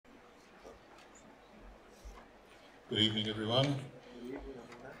Good evening, everyone.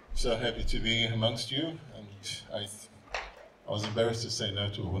 So happy to be amongst you. And I was embarrassed to say no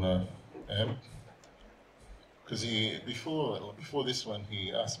to Huna Am, because before this one,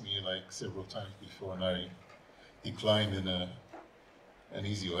 he asked me like several times before, and I declined in an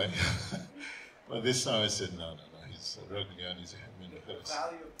easy way. But this time I said no. He's a Rogan, he's a first.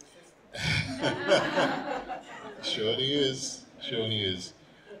 Value of persistence. Surely is.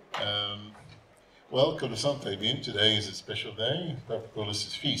 Well, Kolosan Fabian, today is a special day.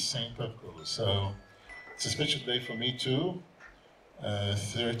 Papakolos' feast, Saint Papakolos. So it's a special day for me too.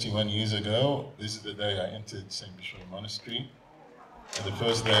 31 years ago, this is the day I entered St. Bishop Monastery. And the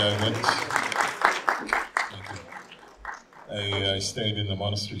first day I went, I stayed in the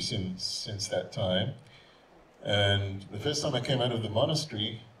monastery since that time. And the first time I came out of the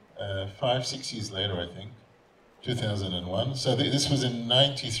monastery, 5-6 years later, I think, 2001. So this was in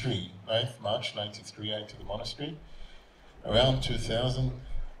 93, 9th March 93, I entered the monastery. Around 2000,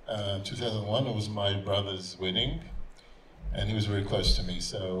 2001, it was my brother's wedding, and he was very close to me.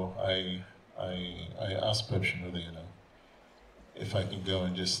 So I asked Pope Shenouda, if I can go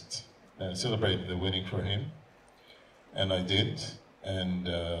and just celebrate the wedding for him, and I did, and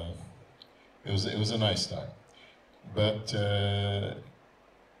it was a nice time. But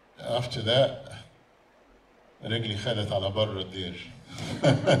after that, رجلي خدت على بر الدير.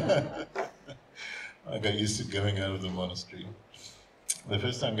 I got used to going out of the monastery. The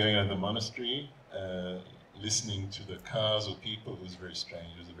first time going out of the monastery, listening to the cars or people was very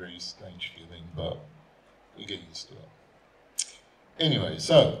strange. It was a very strange feeling, but you get used to it. Anyway,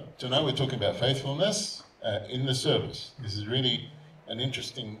 so tonight we're talking about faithfulness in the service. This is really an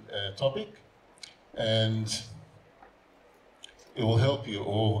interesting topic, and it will help you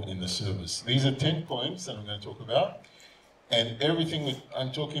all in the service. These are 10 points that I'm going to talk about, and everything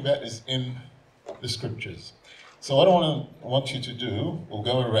I'm talking about is in the scriptures. So what I want you to do, we'll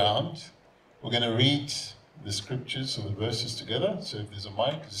go around, we're going to read the scriptures or the verses together. So if there's a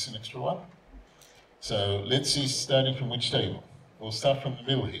mic, is this an extra one? So let's see, starting from which table? We'll start from the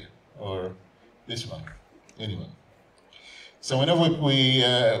middle here, or this one, anyone. So whenever we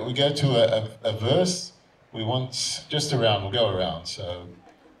go to a verse, we want just around, we'll go around. So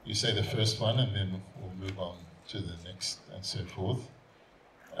you say the first one and then we'll move on to the next and so forth.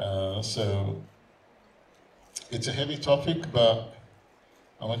 So it's a heavy topic, but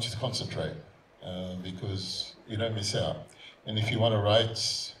I want you to concentrate because you don't miss out. And if you want to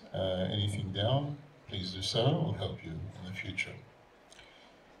write anything down, please do so. It will help you in the future.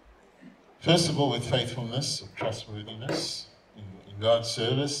 First of all, with faithfulness or trustworthiness in God's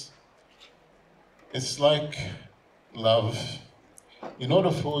service, it's like love. In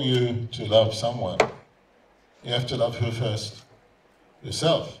order for you to love someone, you have to love who first?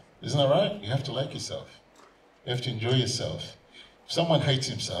 Yourself. Isn't that right? You have to like yourself. You have to enjoy yourself. If someone hates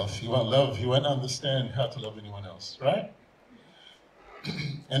himself, he won't understand how to love anyone else, right?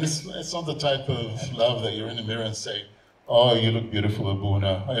 And it's not the type of love that you're in the mirror and say, oh, you look beautiful,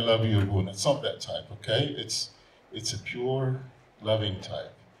 Abuna. I love you, Abuna. It's not that type, okay? It's a pure, loving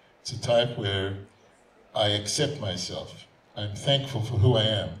type. It's a type where I accept myself. I'm thankful for who I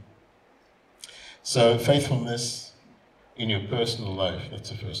am. So faithfulness in your personal life,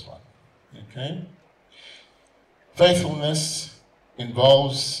 that's the first one. Okay? Faithfulness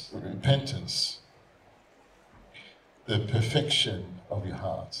involves repentance, the perfection of your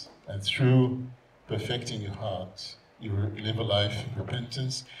heart. And through perfecting your heart, you live a life of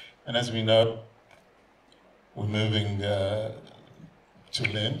repentance. And as we know, we're moving to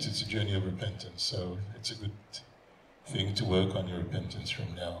Lent. It's a journey of repentance, so it's a good thing to work on your repentance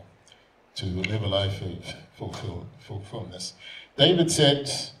from now, to live a life of fulfillment. David said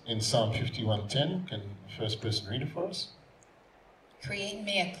in Psalm 51:10, can the first person read it for us? Create in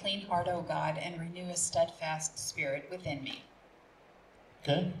me a clean heart, O God, and renew a steadfast spirit within me.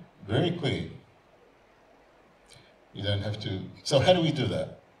 Okay, very clear. You don't have to. So how do we do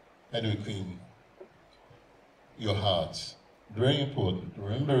that? How do we clean your heart? Very important.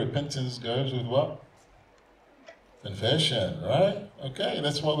 Remember, repentance goes with what? Confession, right? Okay,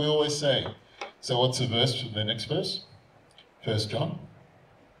 that's what we always say. So what's the verse for the next verse? 1 John.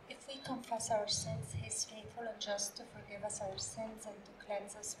 If we confess our sins, he is faithful and just to forgive us our sins and to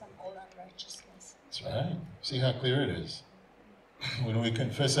cleanse us from all unrighteousness. That's right. See how clear it is. When we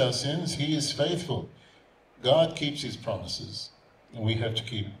confess our sins, he is faithful. God keeps his promises. And we have to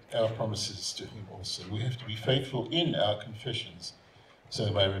keep our promises to him also. We have to be faithful in our confessions.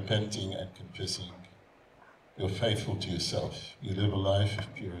 So by repenting and confessing, you're faithful to yourself. You live a life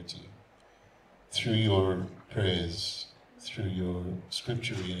of purity. Through your prayers, through your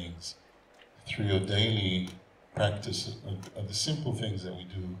scripture readings, through your daily practice of the simple things that we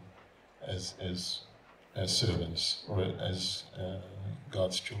do as servants or as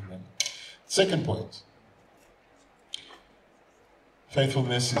God's children. Second point.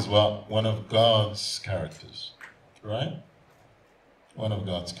 Faithfulness is one of God's characters, right? One of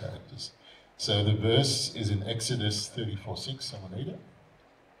God's characters. So the verse is in Exodus 34:6. Someone read it.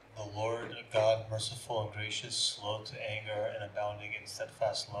 The Lord God, merciful and gracious, slow to anger, and abounding in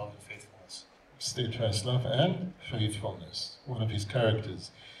steadfast love and faithfulness. Steadfast love and faithfulness, one of his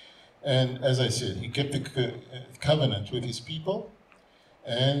characters. And as I said, he kept the covenant with his people,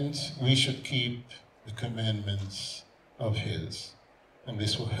 and we should keep the commandments of his. And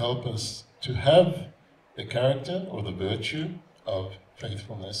this will help us to have the character or the virtue of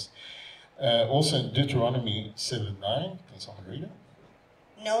faithfulness. Also in Deuteronomy 7:9, can someone read it?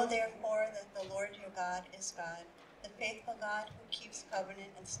 Know therefore that the Lord your God is God, the faithful God who keeps covenant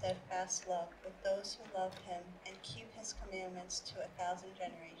and steadfast love with those who love him and keep his commandments to 1,000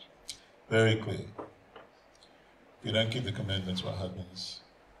 generations. Very clear. If you don't keep the commandments, what happens?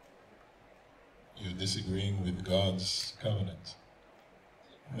 You're disagreeing with God's covenant.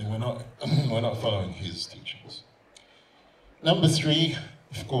 I mean, we're not following his teachings. Number 3,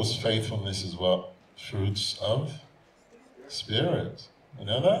 of course, faithfulness is what? Fruits of Spirit. You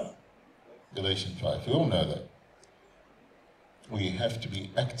know that? Galatians 5. We all know that. We have to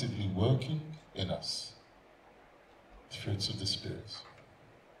be actively working in us. The fruits of the Spirit.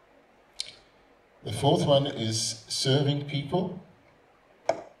 The fourth one is serving people.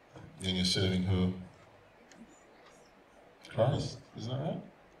 Then you're serving who? Christ. Isn't that right?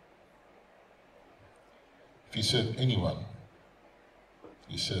 If you serve anyone,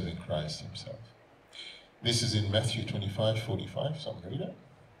 you're serving Christ himself. This is in Matthew 25:45. Someone read it.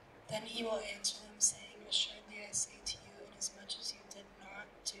 Then he will answer them, saying, Assuredly I say to you, inasmuch as you did not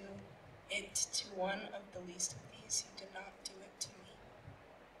do it to one of the least of these, you did not do it to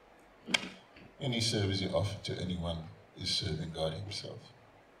me. Any service you offer to anyone is serving God himself.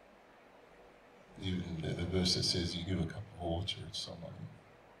 Even the verse that says you give a cup of water to someone,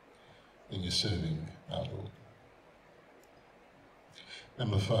 then you're serving our Lord.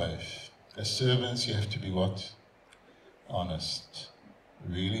 Number 5. As servants, you have to be what? Honest.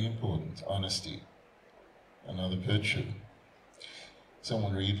 Really important. Honesty. Another virtue.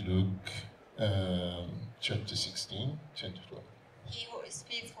 Someone read Luke chapter 16, 10 to 12. He who is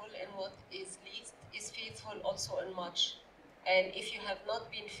faithful in what is least is faithful also in much. And if you have not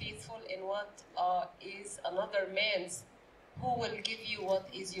been faithful in what is another man's, who will give you what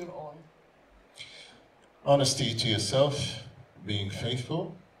is your own? Honesty to yourself, being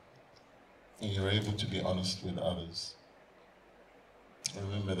faithful, and you're able to be honest with others.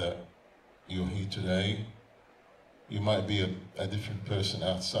 Remember that you're here today. You might be a different person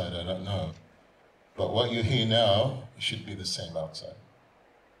outside, I don't know. But what you hear now should be the same outside.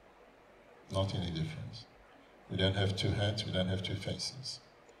 Not any difference. We don't have two heads, we don't have two faces.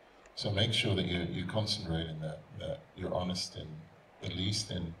 So make sure that you concentrate in that you're honest in the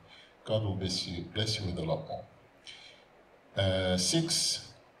least, and God will bless you with a lot more.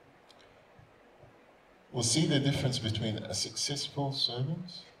 6, we'll see the difference between a successful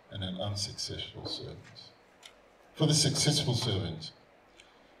servant and an unsuccessful servant. For the successful servant,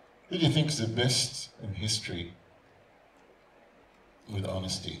 who do you think is the best in history with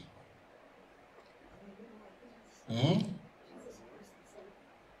honesty?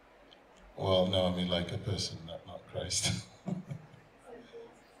 Well, no, I mean like a person, not Christ.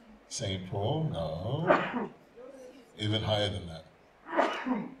 St. Paul? No. Even higher than that.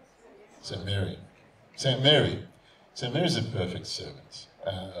 St. Mary. St. Mary. St. Mary is a perfect servant.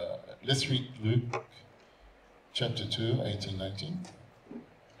 Let's read Luke chapter 2, 18, 19.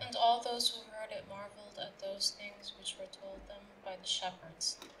 And all those who heard it marveled at those things which were told them by the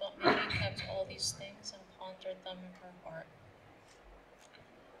shepherds. But Mary kept all these things and pondered them in her heart.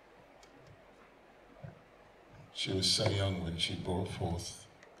 She was so young when she brought forth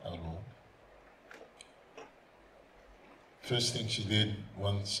our Lord. First thing she did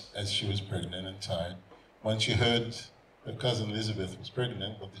once, as she was pregnant and tired, once she heard her cousin Elizabeth was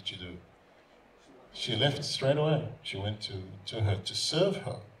pregnant, what did she do? She left straight away. She went to her to serve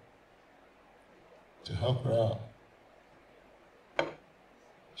her, to help her out.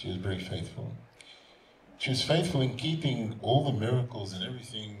 She was very faithful. She was faithful in keeping all the miracles and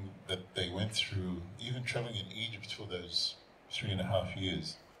everything that they went through, even traveling in Egypt for those 3.5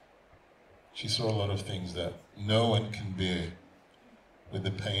 years. She saw a lot of things that no one can bear with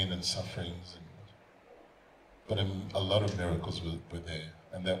the pain and sufferings. But a lot of miracles were there,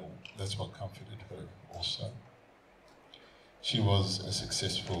 and that's what comforted her also. She was a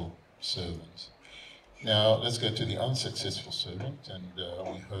successful servant. Now, let's go to the unsuccessful servant, and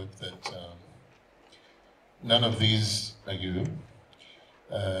we hope that none of these are you.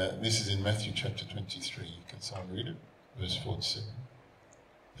 This is in Matthew chapter 23. Can someone read it? Verse 47.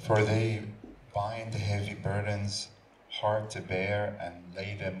 For they bind heavy burdens, hard to bear, and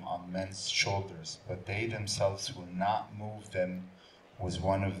lay them on men's shoulders, but they themselves will not move them with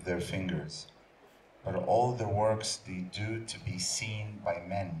one of their fingers. But all the works they do to be seen by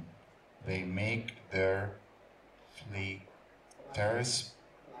men, they make their terrace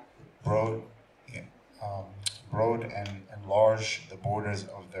broad and enlarge the borders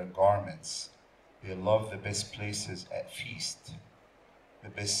of their garments. They love the best places at feast, the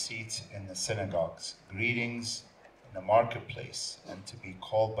best seats in the synagogues, greetings in the marketplace, and to be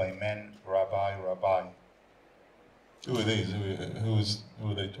called by men, Rabbi, Rabbi. Who are these? Who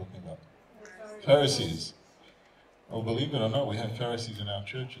are they talking about? Pharisees. Well, believe it or not, we have Pharisees in our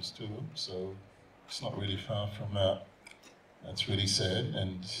churches too, so it's not really far from that. That's really sad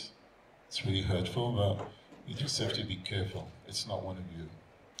and it's really hurtful, but you just have to be careful. It's not one of you.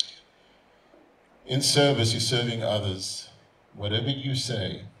 In service, you're serving others. Whatever you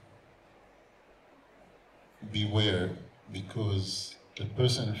say, beware, because the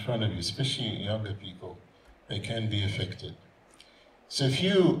person in front of you, especially younger people, they can be affected. So if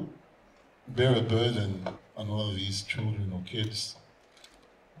you bear a burden on one of these children or kids,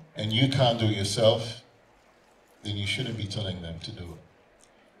 and you can't do it yourself, then you shouldn't be telling them to do it.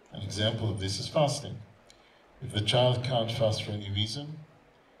 An example of this is fasting. If the child can't fast for any reason,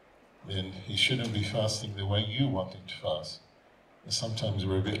 then he shouldn't be fasting the way you want him to fast. And sometimes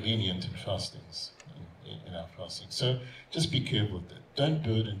we're a bit lenient in fastings, in our fasting. So just be careful with that. Don't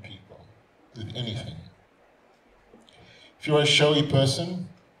burden people with anything. If you're a showy person,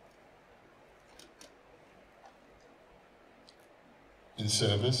 in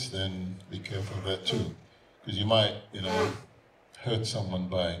service, then be careful of that too. Because you might, hurt someone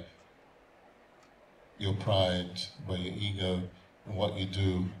by your pride, by your ego, and what you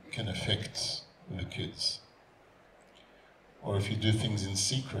do can affect the kids. Or if you do things in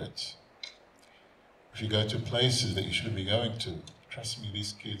secret, if you go to places that you shouldn't be going to, trust me,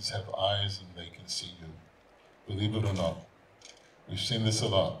 these kids have eyes and they can see you. Believe it or not. We've seen this a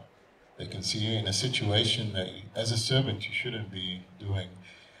lot. They can see you in a situation that, as a servant, you shouldn't be doing.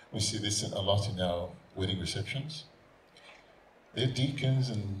 We see this a lot in our wedding receptions. They're deacons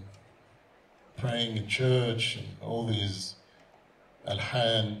and praying in church and all these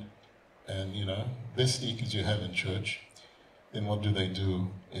alhan and, best deacons you have in church. Then what do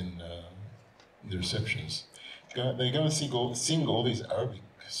in the receptions? They go and sing all these Arabic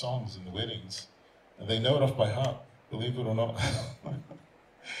songs in the weddings, and they know it off by heart, believe it or not.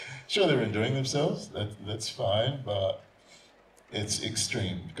 Sure, they're enjoying themselves, that's fine, but it's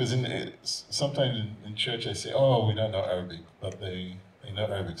extreme. Because sometimes in church they say, oh, we don't know Arabic, but they know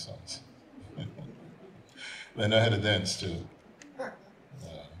Arabic songs. They know how to dance too.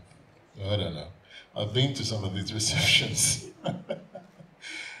 I don't know. I've been to some of these receptions,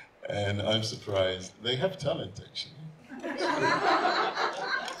 and I'm surprised. They have talent, actually.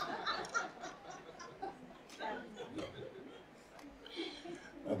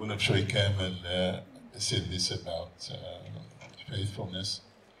 Abu Nabshoy Kamel said this about faithfulness.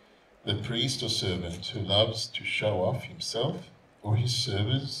 The priest or servant who loves to show off himself or his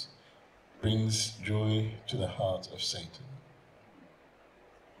service brings joy to the heart of Satan.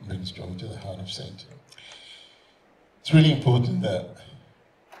 Brings joy to the heart of Satan. It's really important that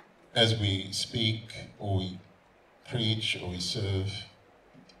as we speak or we preach or we serve,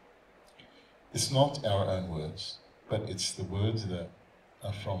 it's not our own words, but it's the words that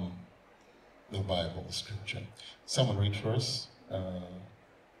are from the Bible, the scripture. Someone read for us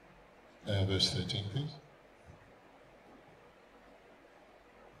verse 13, please.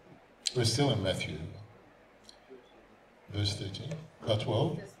 We're still in Matthew. Verse 13. About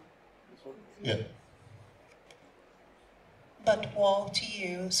 12? Yeah. But woe to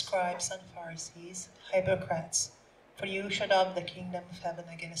you, scribes and Pharisees, hypocrites, for you shut up the kingdom of heaven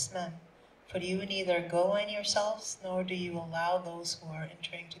against men. For you neither go in yourselves, nor do you allow those who are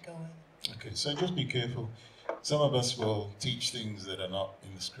entering to go in. Okay, so just be careful. Some of us will teach things that are not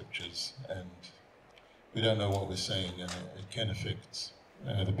in the scriptures, and we don't know what we're saying, and it can affect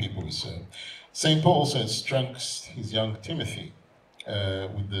the people we serve. St. Paul also instructs his young Timothy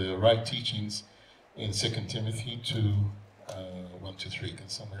with the right teachings in 2 Timothy 2, 1-3. Can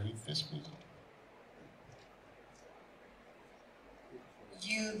someone read this, please?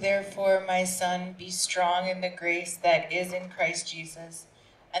 You, therefore, my son, be strong in the grace that is in Christ Jesus,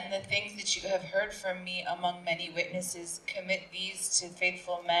 and the things that you have heard from me among many witnesses, commit these to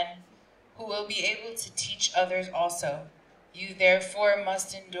faithful men who will be able to teach others also. You therefore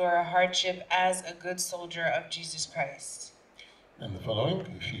must endure hardship as a good soldier of Jesus Christ. And the following,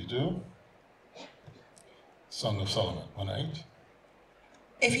 if you do, Song of Solomon 1:8.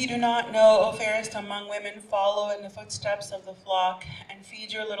 If you do not know, O fairest among women, follow in the footsteps of the flock and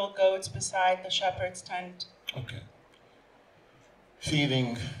feed your little goats beside the shepherd's tent. Okay.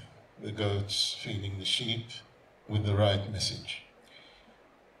 Feeding the goats, feeding the sheep with the right message.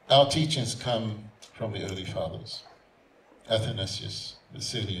 Our teachings come from the early fathers. Athanasius,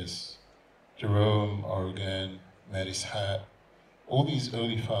 Basilius, Jerome, Origen, Maris-Hat, all these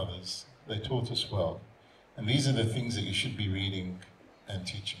early fathers, they taught us well. And these are the things that you should be reading and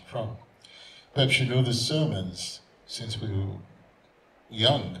teaching from. Perhaps you know the sermons, since we were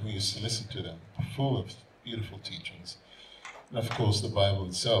young, we used to listen to them, full of beautiful teachings. And of course the Bible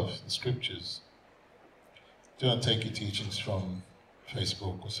itself, the scriptures. Do not take your teachings from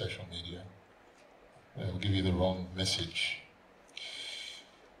Facebook or social media. It will give you the wrong message.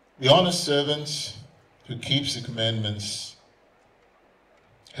 The honest servant who keeps the commandments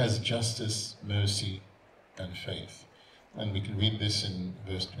has justice, mercy, and faith. And we can read this in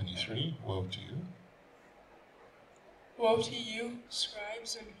verse 23. Woe to you. Woe to you,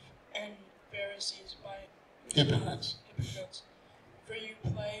 scribes and Pharisees, Hypocrites. For you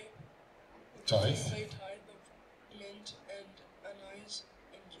play Tithe. of mint and anise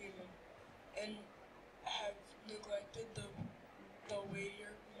and cumin, and have neglected the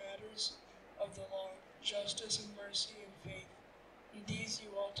weightier matters of the law, justice and mercy and faith. And these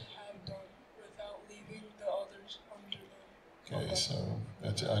you ought to have done, without leaving the others under them. Okay,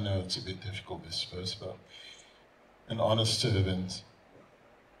 so I know it's a bit difficult, this verse, but an honest servant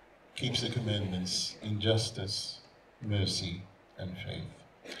keeps the commandments in justice, mercy, and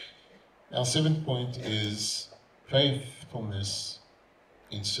faith. Our seventh point is faithfulness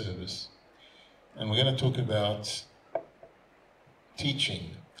in service. And we're going to talk about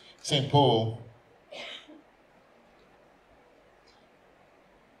teaching. St. Paul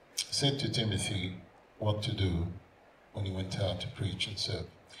said to Timothy what to do when he went out to preach and serve.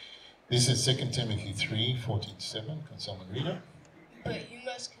 This is 2 Timothy 3:14-7. Can someone read it? But you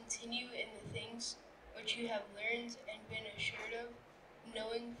must continue in the things which you have learned and been assured of,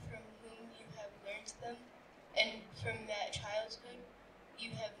 knowing from whom you have learnt them, and from that childhood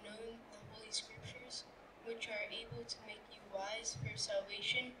you have known the Holy Scriptures, which are able to make you wise for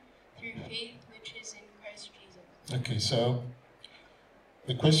salvation through faith which is in Christ Jesus. Okay, so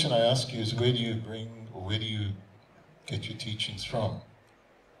the question I ask you is, where do you get your teachings from?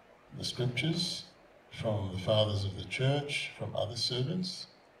 The Scriptures? From the fathers of the church? From other servants?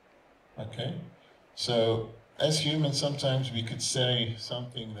 Okay, so as humans sometimes we could say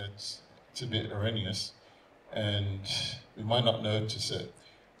something that's a bit erroneous and we might not notice it,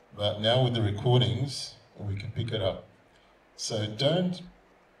 but now with the recordings we can pick it up. So don't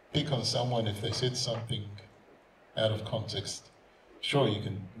pick on someone if they said something out of context. Sure, you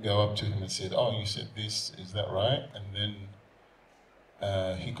can go up to him and say, "Oh, you said this, is that right?" And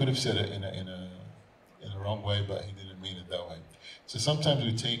then he could have said it in a wrong way, but he didn't mean it that way. So sometimes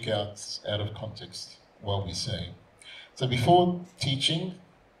we take out of context what we say. So before teaching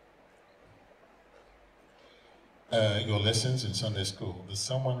your lessons in Sunday school, does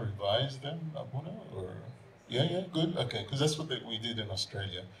someone revise them, Abuna? Or yeah, good, okay, because that's what we did in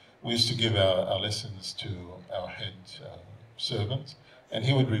Australia. We used to give our lessons to our head servant, and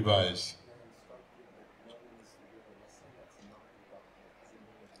he would revise.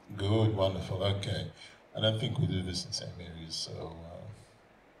 Good, wonderful, okay. I don't think we do this in St. Mary's, so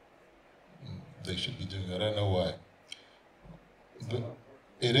they should be doing it. I don't know why. But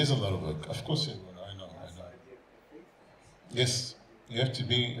it is a lot of work. Of course it will, I know. Yes, you have to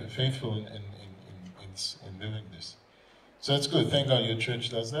be faithful in doing this. So it's good. Thank God your church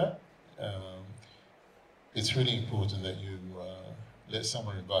does that. It's really important that you let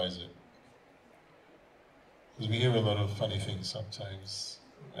someone revise it. Because we hear a lot of funny things sometimes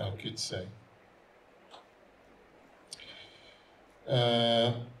our kids say.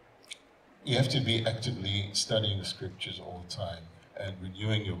 You have to be actively studying the scriptures all the time and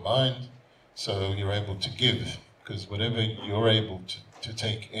renewing your mind so you're able to give. Because whatever you're able to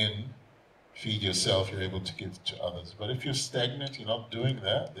take in, feed yourself, you're able to give to others. But if you're stagnant, you're not doing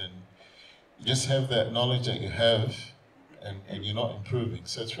that, then you just have that knowledge that you have and you're not improving.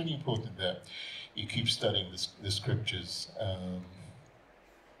 So it's really important that you keep studying the scriptures.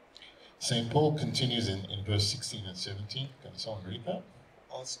 St. Paul continues in verse 16 and 17. Can someone read that?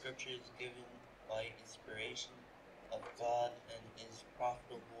 All scripture is given by inspiration of God and is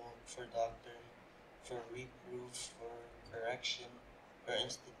profitable for doctrine, for reproof, for correction, for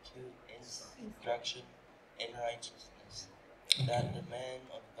institute instruction in righteousness, that the man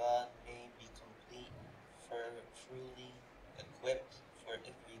of God may be complete, fully equipped for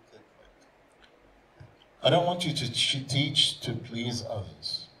every good work. I don't want you to teach to please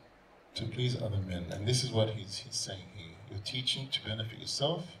others, to please other men. And this is what he's saying here. You're teaching to benefit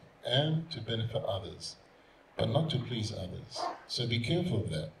yourself and to benefit others, but not to please others. So be careful of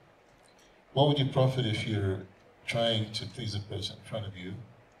that. What would you profit if you're trying to please a person in front of you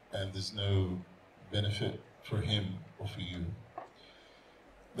and there's no benefit for him or for you?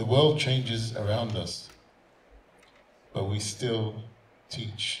 The world changes around us, but we still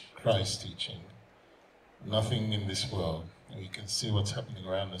teach Christ's teaching. Nothing in this world. And you can see what's happening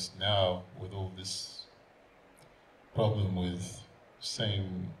around us now with all this problem with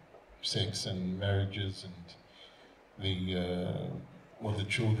same-sex and marriages and what the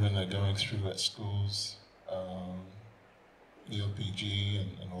children are going through at schools, the LPG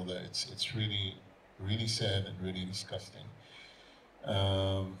and all that. It's really, really sad and really disgusting.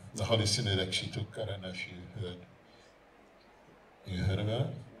 The Holy Synod actually took, I don't know if you heard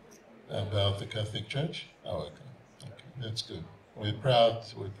about the Catholic Church? Oh, okay. That's good. We're proud,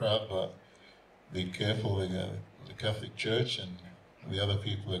 but be careful. The Catholic Church and the other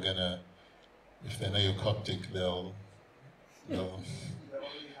people are gonna, if they know you're Coptic,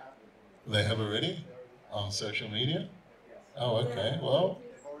 they have already on social media? Oh, okay. Well,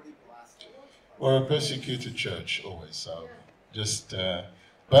 we're a persecuted church always, so just,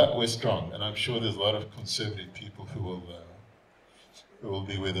 but we're strong, and I'm sure there's a lot of conservative people who will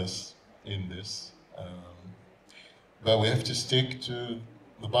be with us in this. But we have to stick to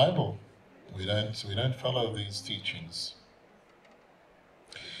the Bible. We don't follow these teachings.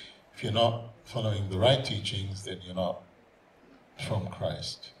 If you're not following the right teachings, then you're not from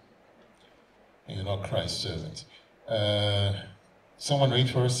Christ. And you're not Christ's servant. Someone read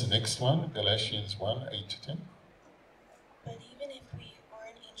for us the next one, Galatians 1, 8 to 10. But even if we or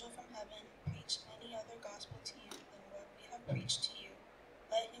an angel from heaven preach any other gospel to you than what we have preached to you,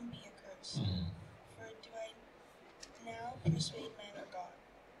 let him be accursed. For do I now persuade men or God,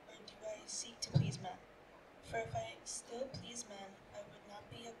 or do I seek to please men? For if I still please men, I would not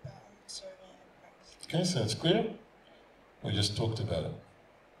be a bound servant of Christ. Okay, so it's clear. We just talked about it.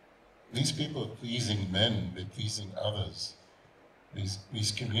 These people are pleasing men, they're pleasing others.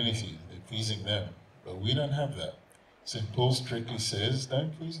 These communities, they're pleasing them. But we don't have that. St. Paul strictly says,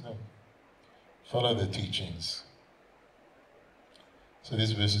 don't please them. Follow the teachings. So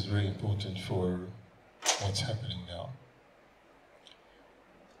this verse is very important for what's happening now.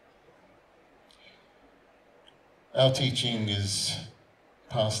 Our teaching is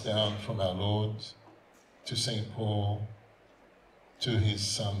passed down from our Lord to St. Paul, to his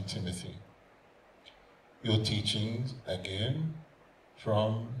son Timothy. Your teachings, again,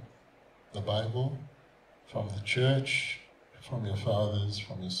 from the Bible, from the church, from your fathers,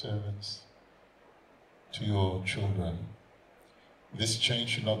 from your servants, to your children. This chain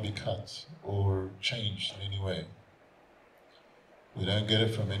should not be cut or changed in any way. We don't get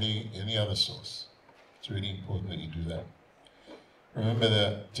it from any other source. It's really important that you do that. Remember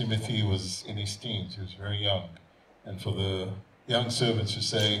that Timothy was in his teens, he was very young. And for the young servants who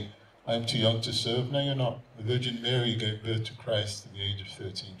say, I'm too young to serve, no, you're not. The Virgin Mary gave birth to Christ at the age of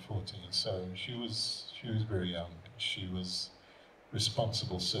 13, 14. So she was very young. She was a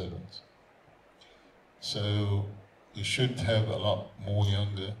responsible servant. So you should have a lot more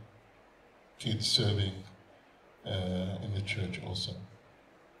younger kids serving in the church also.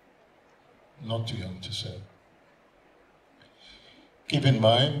 Not too young to serve. Keep in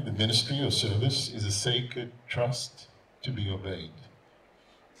mind, the ministry or service is a sacred trust to be obeyed.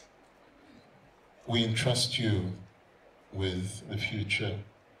 We entrust you with the future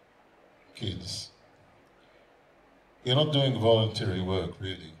kids. You're not doing voluntary work,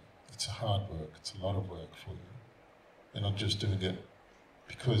 really. It's hard work. It's a lot of work for you. You're not just doing it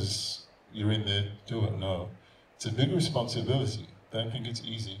because you're in there to do it. No. It's a big responsibility. Don't think it's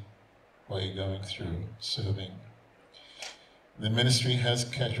easy what you're going through serving. The ministry has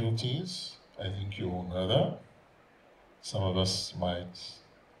casualties. I think you all know that. Some of us might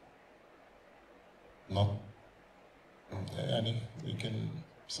not, we can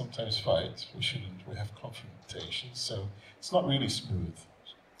sometimes fight. We shouldn't. We have confrontations, so it's not really smooth.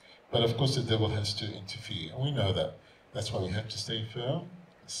 But of course the devil has to interfere, and we know that. That's why we have to stay firm,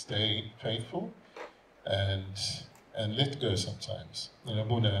 stay faithful, and let go sometimes. And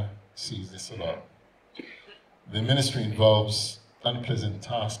Abuna sees this a lot. The ministry involves unpleasant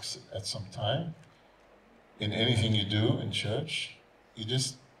tasks at some time. In anything you do in church, you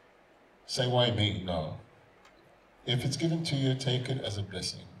just say, why me? No. If it's given to you, take it as a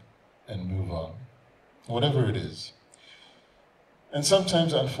blessing and move on, whatever it is. And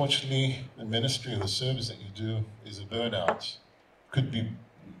sometimes, unfortunately, the ministry or the service that you do is a burnout. Could be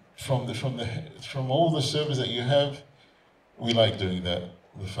from all the service that you have. We like doing that,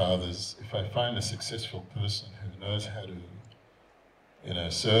 the fathers. If I find a successful person who knows how to,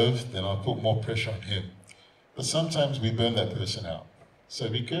 serve, then I'll put more pressure on him. But sometimes we burn that person out. So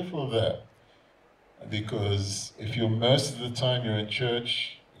be careful of that. Because if you're most of the time you're in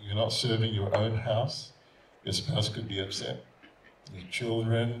church, you're not serving your own house, your spouse could be upset, your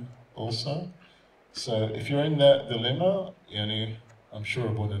children also. So if you're in that dilemma, I'm sure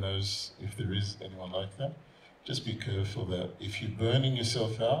Abuna knows if there is anyone like that. Just be careful that if you're burning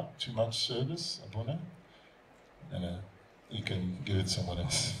yourself out, too much service, Abuna, you can give it to someone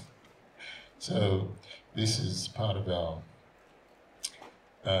else. So this is part of our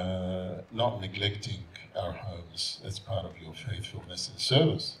not neglecting our homes. That's part of your faithfulness and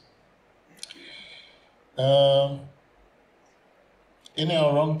service. In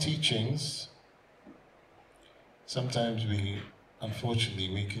our wrong teachings, sometimes unfortunately,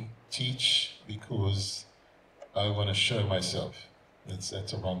 we can teach because I want to show myself. That's a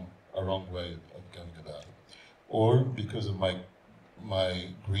wrong way of going about it. Or because of my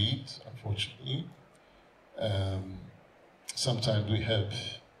greed, unfortunately. Sometimes we have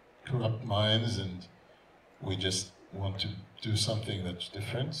corrupt minds and we just want to do something that's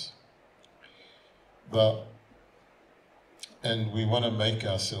different. And we want to make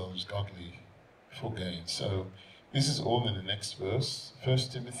ourselves godly for gain. So this is all in the next verse, 1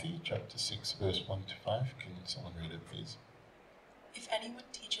 Timothy chapter 6, verse 1 to 5. Can someone read it, please? If anyone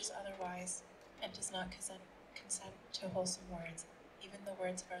teaches otherwise and does not consent to wholesome words, even the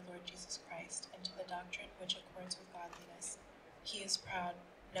words of our Lord Jesus Christ, and to the doctrine which accords with godliness, he is proud,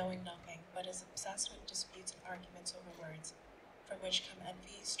 knowing nothing, but is obsessed with disputes and arguments over words, from which come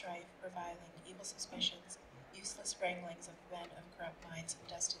envy, strife, reviling, evil suspicions, useless wranglings of men of corrupt minds and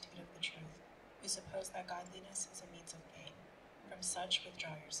destitute of the truth, who suppose that godliness is a means of gain. From such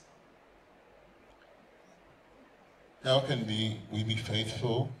withdraw yourself. How can we be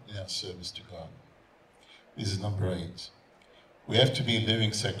faithful in our service to God? This is number 8. We have to be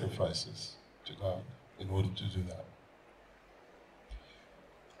living sacrifices to God in order to do that.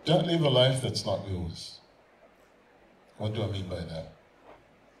 Don't live a life that's not yours. What do I mean by that?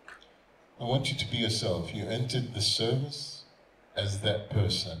 I want you to be yourself. You entered the service as that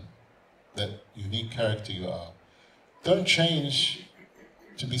person, that unique character you are. Don't change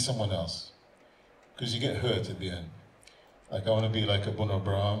to be someone else, because you get hurt at the end. Like, I want to be like Abuna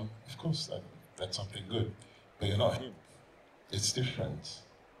Abraham. Of course, that's something good, but you're not him. It's different.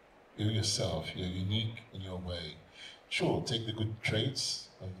 You're yourself. You're unique in your way. Sure, take the good traits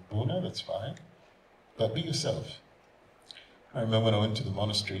of Abuna, that's fine, but be yourself. I remember when I went to the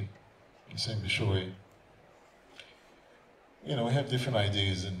monastery, the same Bishoy, we have different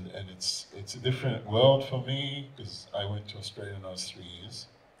ideas, and it's a different world for me, because I went to Australia when I was 3 years.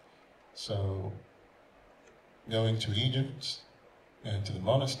 So, going to Egypt, going to the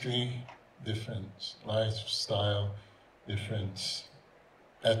monastery, different lifestyle, different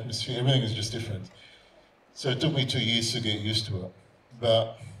atmosphere, everything is just different. So it took me 2 years to get used to it.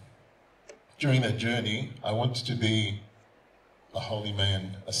 But during that journey, I wanted to be a holy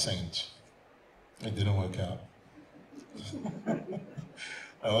man, a saint. It didn't work out.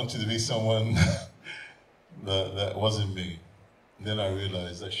 I wanted to be someone that wasn't me. Then I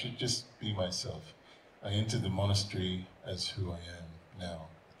realized I should just be myself. I entered the monastery as who I am now,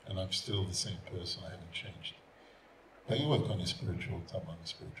 and I'm still the same person. I haven't changed. But you work on your spiritual, I'm on the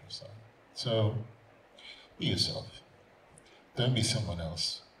spiritual side. So, be yourself. Don't be someone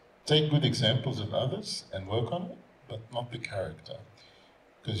else. Take good examples of others and work on it, but not the character,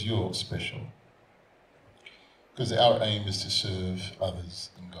 because you're special. Because our aim is to serve others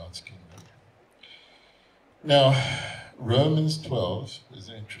in God's kingdom. Now, Romans 12 is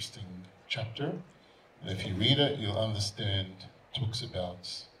an interesting chapter. And if you read it, you'll understand, talks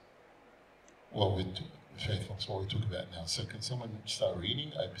about what we're faithfulness, what we talk about now. So can someone start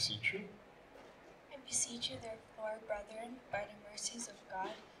reading? I beseech you. I beseech you, therefore, brethren, by the mercies of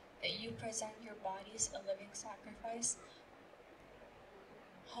God, that you present your bodies a living sacrifice,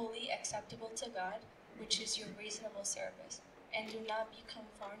 holy, acceptable to God, which is your reasonable service. And do not be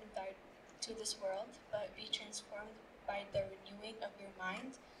conformed to this world, but be transformed by the renewing of your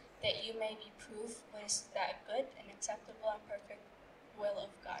mind, that you may be proof what is that good and acceptable and perfect will of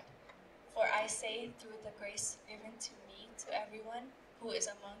God. For I say, through the grace given to me, to everyone who is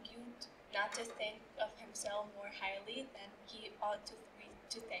among you, not to think of himself more highly than he ought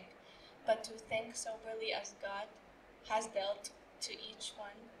to think, but to think soberly as God has dealt to each one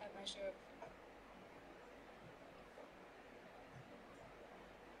a measure of.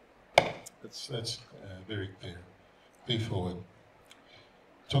 That's very clear. Be forward.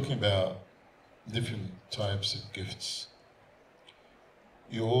 Talking about different types of gifts.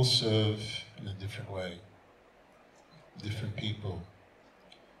 You all serve in a different way. Different people.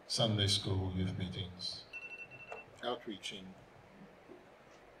 Sunday school, youth meetings, outreaching.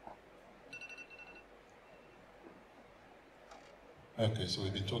 Okay, so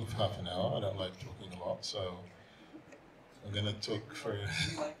we've been talking for half an hour. I don't like talking a lot, so I'm going to talk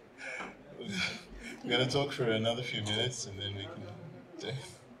for another few minutes, and then we can.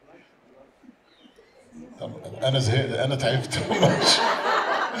 أنا زهقت أنا تعبت too much.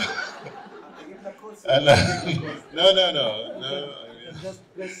 No.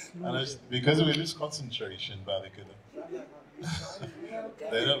 Because we lose concentration بعد كده.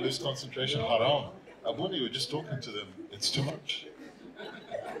 They don't lose concentration. Haram. Abuni, we're just talking to them. It's too much.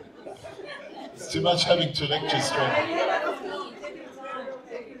 It's too much having two lectures straight.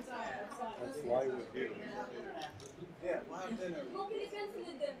 That's why we're here. Yeah, we'll have dinner.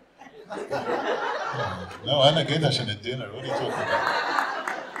 No, أنا جيت عشان الدينر. What are you talking about?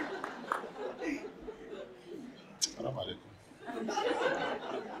 حرام عليكم.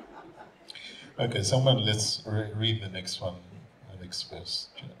 Okay, someone let's read the next one, the next verse.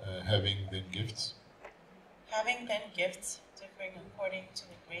 Having then gifts. Having then gifts differing according to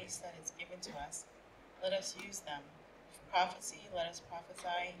the grace that is given to us, let us use them. For prophecy, let us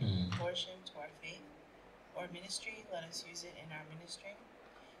prophesy in proportion to our faith. Or ministry, let us use it in our ministry.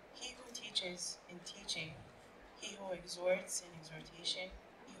 He who teaches in teaching, he who exhorts in exhortation,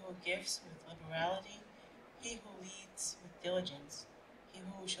 he who gives with liberality, he who leads with diligence, he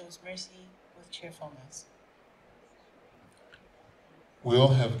who shows mercy with cheerfulness. We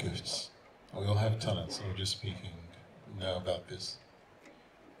all have gifts. We all have talents. So we're just speaking now about this.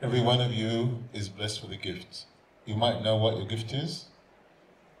 Every one of you is blessed with a gift. You might know what your gift is.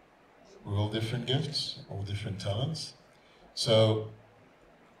 We're all different gifts, all different talents. So,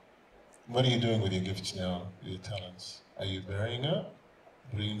 what are you doing with your gifts now, your talents? Are you burying it,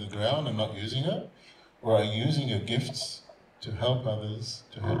 putting it in the ground and not using it? Or are you using your gifts to help others,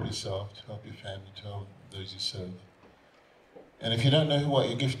 to help yourself, to help your family, to help those you serve? And if you don't know what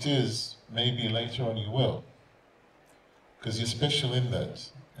your gift is, maybe later on you will. Because you're special in that.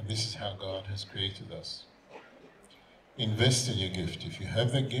 And this is how God has created us. Invest in your gift. If you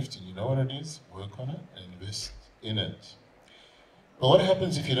have that gift and you know what it is, work on it and invest in it. But what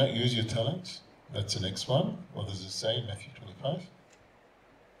happens if you don't use your talent? That's the next one. What does it say in Matthew 25?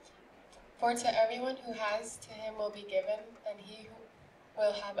 For to everyone who has, to him will be given, and he who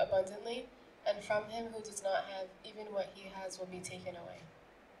will have abundantly, and from him who does not have, even what he has will be taken away.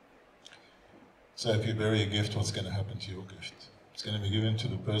 So if you bury a gift, what's going to happen to your gift? It's going to be given to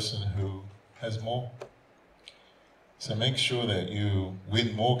the person who has more. So make sure that you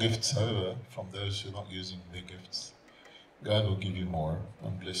win more gifts over from those who are not using their gifts. God will give you more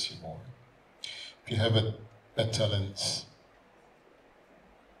and bless you more. If you have a talent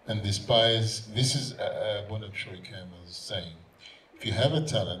and despise, this is what I'm sure Cam was saying. If you have a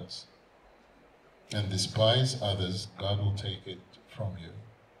talent and despise others, God will take it from you.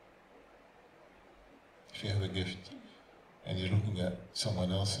 If you have a gift and you're looking at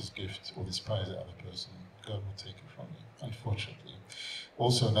someone else's gift or despise the other person, God will take it from you, unfortunately.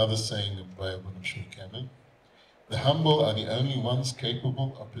 Also another saying by Abu Nashur Kamil, the humble are the only ones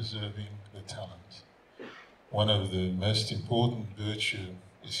capable of preserving the talent. One of the most important virtues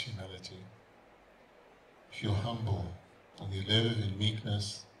is humility. If you're humble and you live in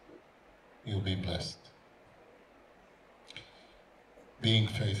meekness, you'll be blessed. Being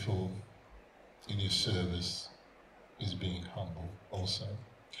faithful in your service is being humble also.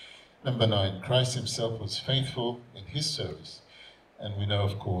 Number 9, Christ himself was faithful in his service. And we know,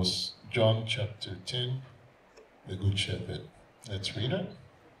 of course, John chapter 10, the Good Shepherd. Let's read it.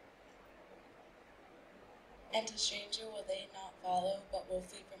 And a stranger will they not follow, but will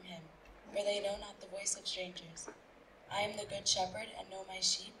flee from him, for they know not the voice of strangers. I am the good shepherd, and know my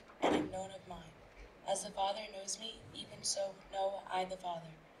sheep, and am known of mine. As the Father knows me, even so know I the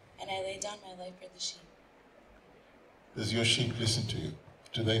Father, and I lay down my life for the sheep. Does your sheep listen to you?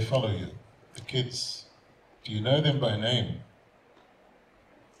 Do they follow you? The kids, do you know them by name?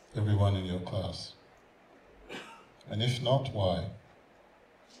 Everyone in your class. And if not, why?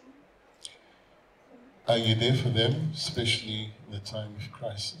 Are you there for them, especially in the time of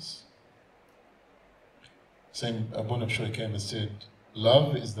crisis? Same Abu Nashur came and said,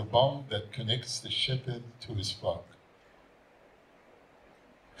 love is the bond that connects the shepherd to his flock.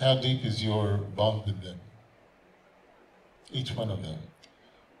 How deep is your bond with them? each one of them.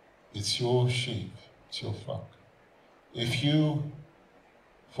 It's your sheep, it's your flock. If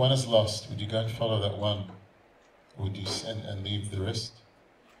one is lost, would you go and follow that one? Would you send and leave the rest?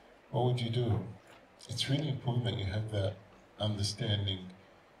 What would you do? It's really important that you have that understanding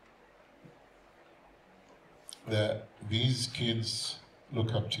that these kids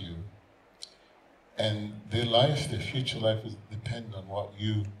look up to you, and their life, their future life, will depend on what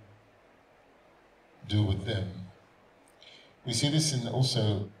you do with them. We see this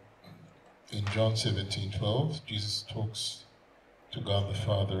also in John 17:12. Jesus talks to God the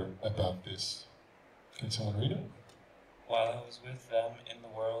Father about this. Can someone read it? While I was with them in the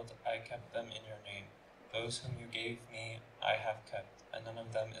world, I kept them in your name. Those whom you gave me, I have kept, and none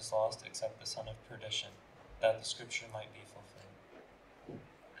of them is lost except the son of perdition, that the scripture might be fulfilled.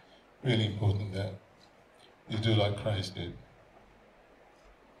 Really important that you do like Christ did.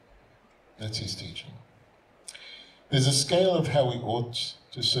 That's his teaching. There's a scale of how we ought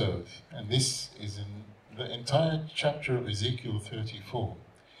to serve, and this is in the entire chapter of Ezekiel 34.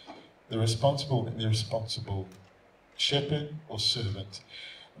 The responsible and irresponsible, shepherd or servant.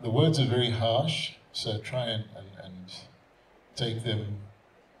 The words are very harsh, so try and take them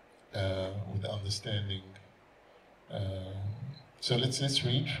with understanding. So let's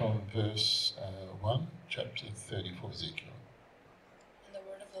read from verse 1, chapter 34, Ezekiel. And the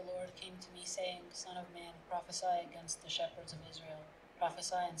word of the Lord came to me, saying, Son of man, prophesy against the shepherds of Israel.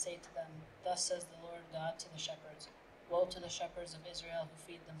 Prophesy and say to them, Thus says the Lord God to the shepherds, Woe to the shepherds of Israel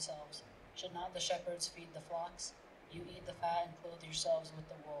who feed themselves. Should not the shepherds feed the flocks? You eat the fat and clothe yourselves with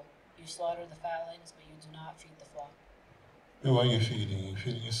the wool. You slaughter the fatlings, but you do not feed the flock. Who are you feeding? Are you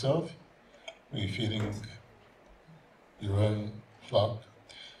feeding yourself? Are you feeding your own flock?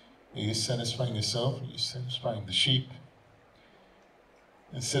 Are you satisfying yourself? Are you satisfying the sheep?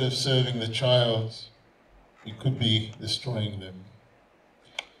 Instead of serving the child, you could be destroying them.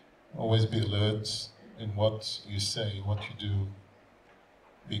 Always be alert in what you say, what you do,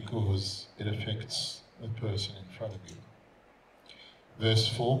 because it affects the person in front of you. Verse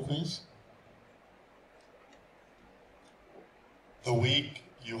 4, please. The weak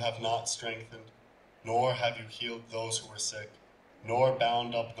you have not strengthened, nor have you healed those who were sick, nor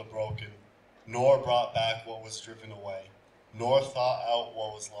bound up the broken, nor brought back what was driven away, nor thought out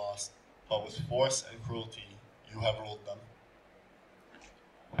what was lost, but with force and cruelty you have ruled them.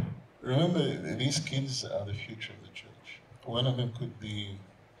 Remember, these kids are the future of the church. One of them could be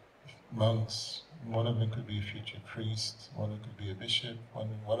monks, one of them could be a future priest, one of them could be a bishop,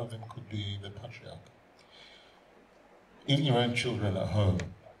 one of them could be the patriarch. Even your own children at home,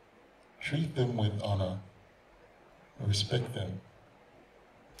 treat them with honor, respect them,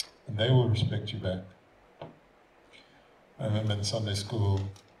 and they will respect you back. I remember in Sunday school,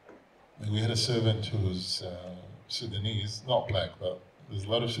 we had a servant who was Sudanese, not black, but there's a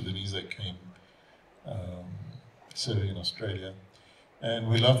lot of Sudanese that came serving in Australia. And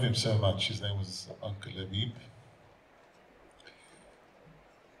we loved him so much. His name was Uncle Labib.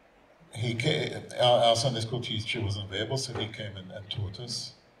 Our Sunday school teacher wasn't available, so he came and taught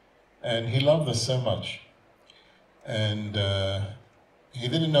us. And he loved us so much. And he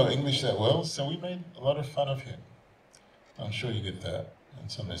didn't know English that well, so we made a lot of fun of him. I'm sure you get that in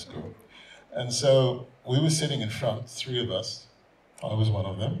Sunday school. And so we were sitting in front, three of us. I was one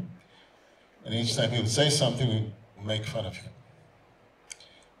of them. And each time he would say something, we'd make fun of him.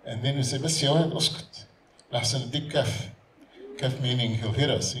 And then we said, "Bas ya walad, uskut. Lahsan dik kaf." Kaf meaning he'll hit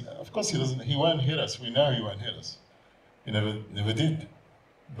us. Of course he won't hit us. We know he won't hit us. He never did.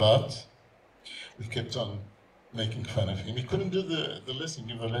 But we kept on making fun of him. He couldn't do the lesson,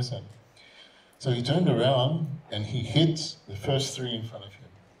 give the lesson. So he turned around and he hit the first three in front of him.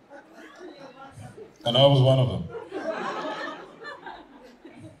 And I was one of them.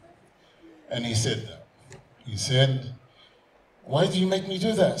 And he said that. He said, "Why do you make me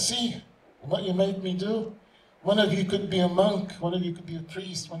do that? See what you made me do? One of you could be a monk, one of you could be a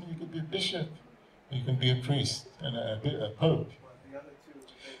priest, one of you could be a bishop, you can be a priest and a pope."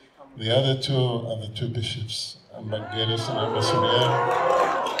 The other two are the two bishops, Evangelos and Ambassador.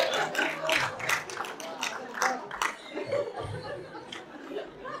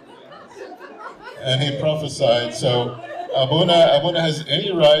 And he prophesied, so Abuna has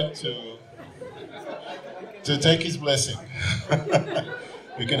any right to take his blessing.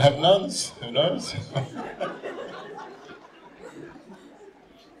 We can have nuns, who knows?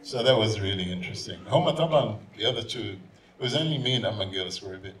 So that was really interesting. Homa Taban, the other two, it was only me and Evangelos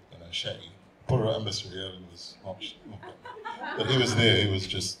were a bit, shy. Poor Ambassador was not, but he was there, he was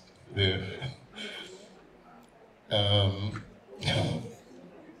just there.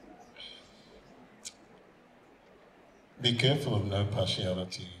 Be careful of no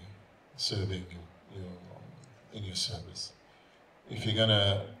partiality serving in your service. If you're going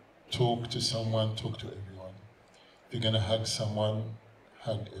to talk to someone, talk to everyone. If you're going to hug someone,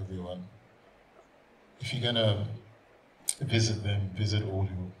 hug everyone. If you're going to visit them, visit all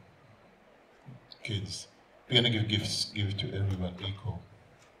your kids. If you're going to give gifts, give to everyone equal.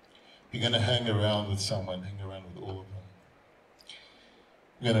 If you're going to hang around with someone, hang around with all of them. If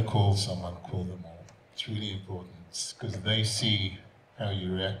you're going to call someone, call them all. It's really important because they see how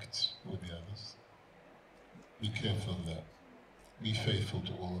you react with the others. Be careful of that. Be faithful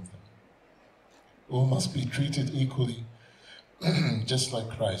to all of them. All must be treated equally, just like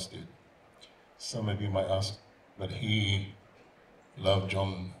Christ did. Some of you might ask, but he loved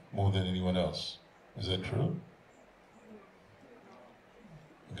John more than anyone else. Is that true?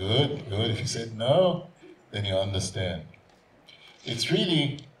 Good, good. If you said no, then you understand. It's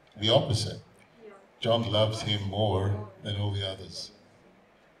really the opposite. John loves him more than all the others.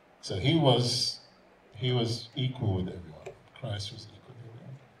 So he was equal with everyone. Christ was equal with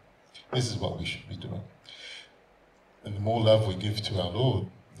everyone. This is what we should be doing. And the more love we give to our Lord,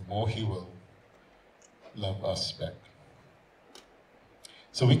 the more he will love us back.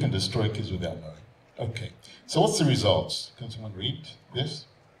 So we can destroy kids without knowing. Okay. So what's the results? Can someone read this?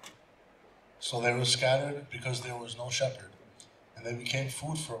 So they were scattered because there was no shepherd, and they became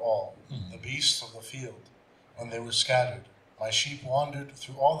food for all, the beasts of the field. When they were scattered, my sheep wandered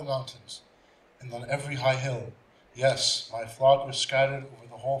through all the mountains, and on every high hill. Yes, my flock was scattered over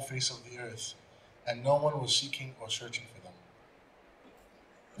the whole face of the earth, and no one was seeking or searching for them.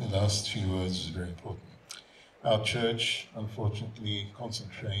 The last few words is very important. Our church, unfortunately,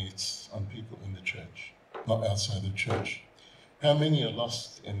 concentrates on people in the church, not outside the church. How many are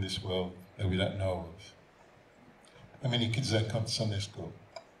lost in this world that we don't know of? How many kids don't come to Sunday school?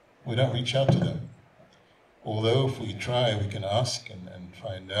 We don't reach out to them. Although if we try, we can ask and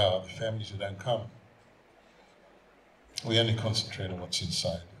find out the families who don't come. We only concentrate on what's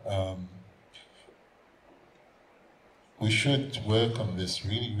inside. We should work on this.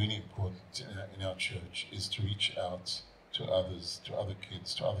 Really, really important in our church is to reach out to others, to other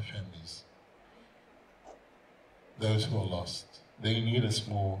kids, to other families. Those who are lost. They need us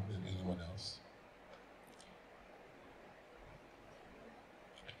more than anyone else.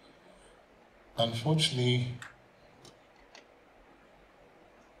 Unfortunately,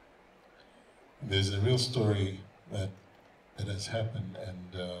 there's a real story that has happened,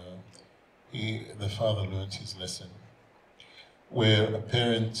 and the father learned his lesson, where a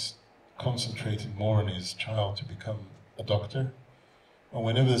parent concentrated more on his child to become a doctor, and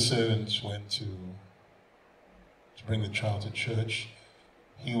whenever the servants went to bring the child to church,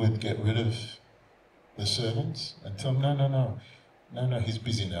 he would get rid of the servants and tell them, no, he's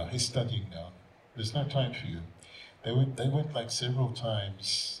busy now, he's studying now, there's no time for you. They went like several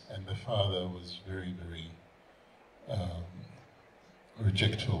times, and the father was very, very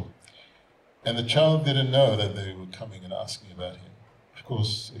rejectful. And the child didn't know that they were coming and asking about him. Of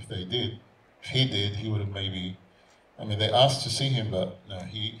course, if he did, he would have maybe, they asked to see him, but no,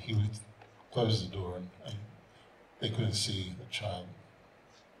 he would close the door and they couldn't see the child.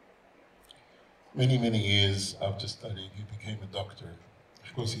 Many, many years after studying, he became a doctor.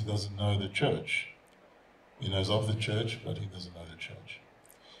 Of course, he doesn't know the church. He knows of the church, but he doesn't know the church.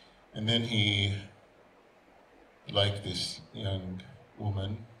 And then he, like this young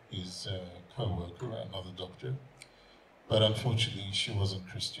woman, his co-worker, another doctor, but unfortunately she wasn't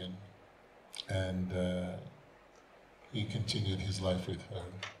Christian, and he continued his life with her.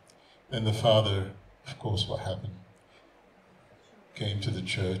 Then the father, of course, what happened? Came to the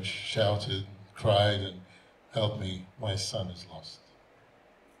church, shouted, cried, and help me, my son is lost.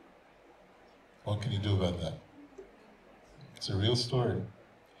 What can you do about that? It's a real story.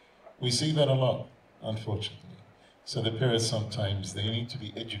 We see that a lot, unfortunately. So the parents sometimes, they need to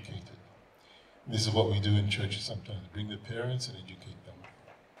be educated. This is what we do in churches sometimes, bring the parents and educate them.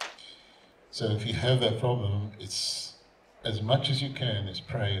 So if you have that problem, it's as much as you can is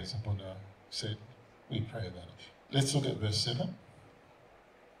pray, as Abuna said, we pray about it. Let's look at verse 7.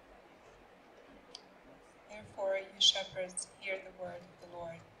 Therefore, you shepherds, hear the word of the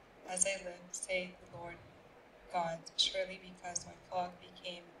Lord. As I live, saith the Lord God, surely because my flock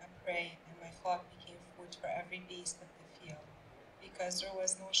became a prey, and my flock became food for every beast of the field, because there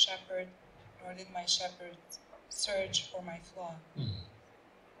was no shepherd, nor did my shepherds search for my flock.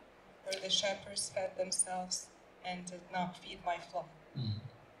 For the shepherds fed themselves and did not feed my flock.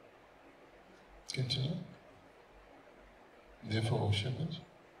 Continue. Therefore, O shepherds.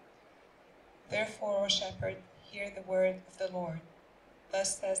 Therefore, O shepherd, hear the word of the Lord.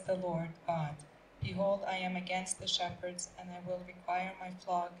 Thus says the Lord God, Behold, I am against the shepherds, and I will require my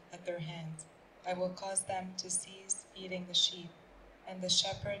flock at their hands. I will cause them to cease feeding the sheep, and the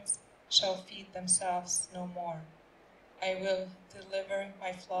shepherds shall feed themselves no more. I will deliver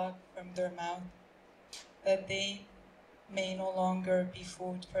my flock from their mouth, that they may no longer be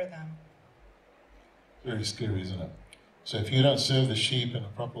food for them. Very scary, isn't it? So if you don't serve the sheep in a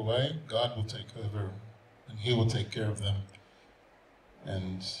proper way, God will take over and He will take care of them,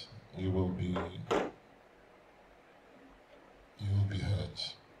 and you will be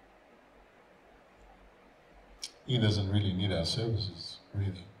hurt. He doesn't really need our services,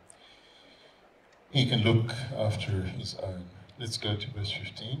 really. He can look after His own. Let's go to verse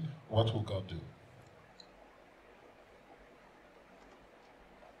 15. What will God do?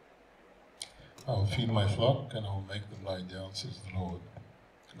 I will feed my flock and I will make them lie down, says the Lord.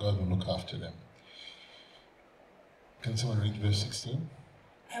 God will look after them. Can someone read verse 16?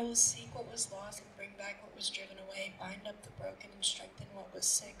 I will seek what was lost and bring back what was driven away, bind up the broken and strengthen what was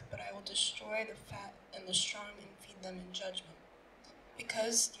sick, but I will destroy the fat and the strong and feed them in judgment.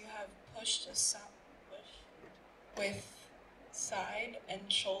 Because you have pushed with side and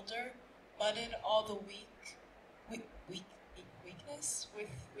shoulder, butted all the weakness with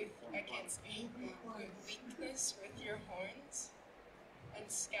I can't speak, with weakness with your horns, and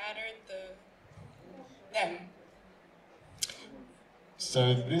scattered them.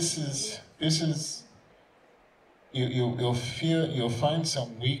 So this is you'll find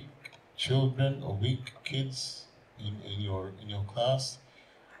some weak children or weak kids in your class.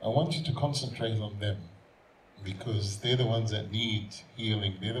 I want you to concentrate on them, because they're the ones that need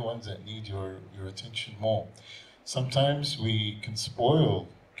healing. They're the ones that need your attention more. Sometimes we can spoil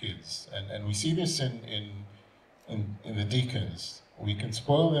kids, and we see this in the deacons. We can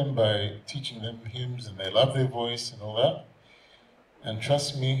spoil them by teaching them hymns, and they love their voice and all that. And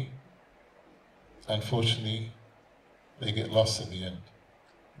trust me, unfortunately, they get lost at the end,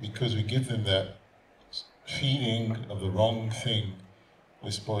 because we give them that feeding of the wrong thing. We're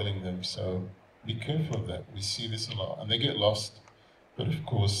spoiling them. So be careful of that. We see this a lot, and they get lost. But of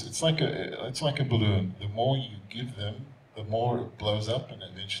course, it's like a balloon. The more you give them, the more it blows up, and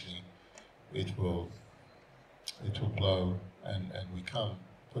eventually it will blow, and we can't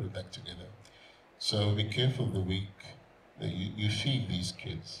put it back together. So be careful of the weak, that you feed these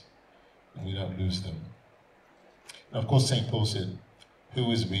kids, and we don't lose them. And of course, St. Paul said,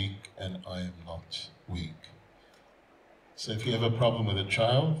 "Who is weak, and I am not weak." So if you have a problem with a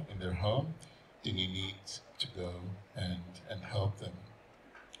child in their home, then you need to go and help them.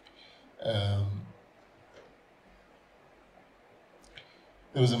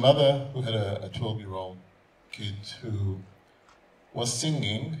 There was a mother who had a 12-year-old kid who was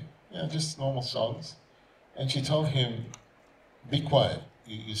singing, just normal songs, and she told him, "Be quiet,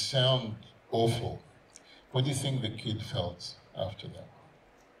 you sound awful." What do you think the kid felt after that?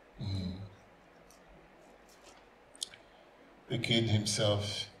 The kid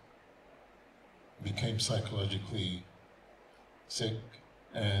himself became psychologically sick,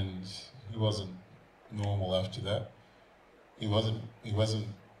 and he wasn't normal after that. He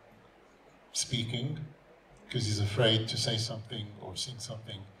wasn't speaking because he's afraid to say something or sing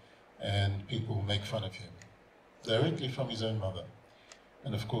something, and people make fun of him directly from his own mother.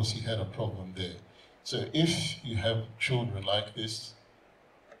 And of course, he had a problem there. So if you have children like this,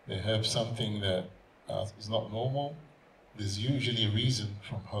 they have something that is not normal, there's usually a reason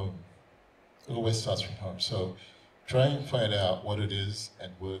from home. It always starts from home. So try and find out what it is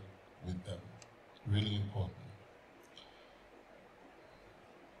and work with them. Really important.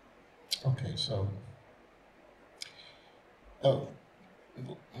 Okay, so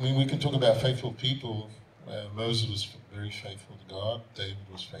we can talk about faithful people. Moses was very faithful to God. David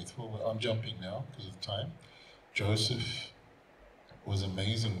was faithful. I'm jumping now because of time. Joseph was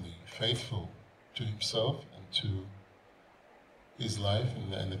amazingly faithful to himself and to his life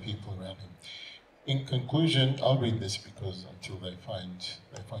and the people around him. In conclusion, I'll read this because until they find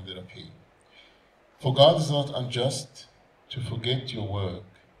it up here. For God is not unjust to forget your work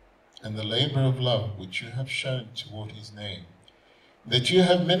and the labor of love which you have shown toward his name, that you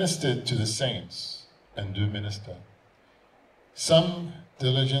have ministered to the saints and do minister. Some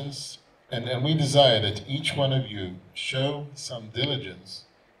diligence, and we desire that each one of you show some diligence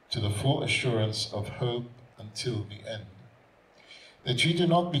to the full assurance of hope until the end, that you do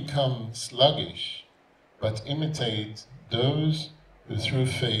not become sluggish, but imitate those who through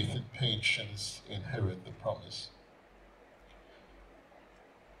faith and patience inherit the promise.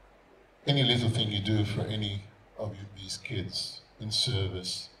 Any little thing you do for any of these kids in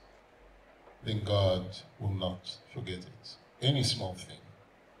service, then God will not forget it. Any small thing,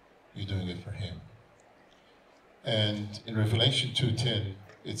 you're doing it for him. And in Revelation 2:10,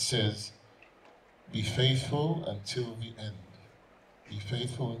 it says, "Be faithful until the end. Be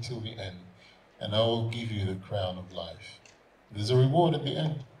faithful until the end, and I will give you the crown of life." There's a reward at the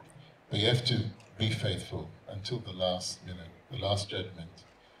end, but you have to be faithful until the last minute, the last judgment.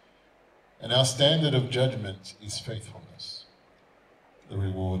 And our standard of judgment is faithfulness. The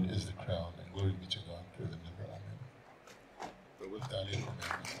reward is the crown, and glory be to God through the never. Amen. But with that,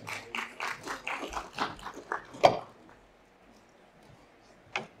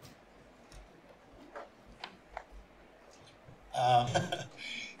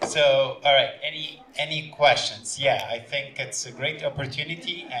 So, all right, any questions? Yeah, I think it's a great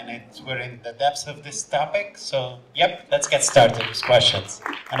opportunity, and we're in the depths of this topic. So, yep, let's get started with questions.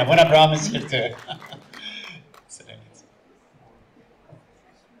 And Abuna Abraham is here too.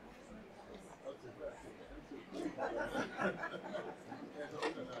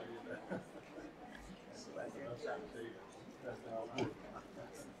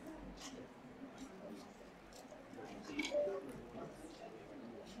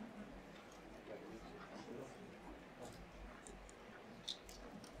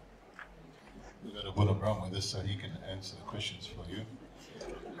 We've got Abuna Abraham with us so he can answer the questions for you.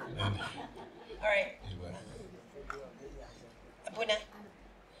 And all right. Abuna,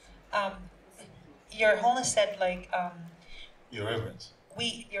 Your Holiness said, like, Your Reverence.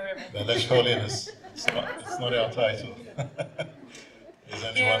 Your Reverence. That's holiness. It's not our title.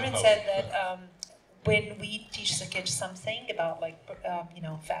 Your Reverence said that when we teach the kids something about, like,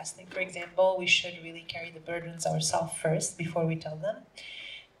 fasting, for example, we should really carry the burdens ourselves first before we tell them.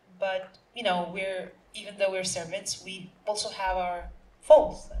 But, even though we're servants, we also have our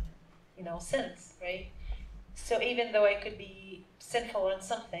faults and, sins, right? So even though I could be sinful in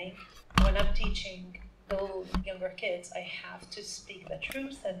something, when I'm teaching the younger kids, I have to speak the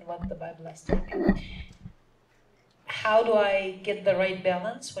truth and what the Bible has told me. How do I get the right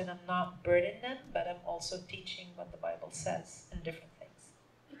balance when I'm not burdening them, but I'm also teaching what the Bible says in different things?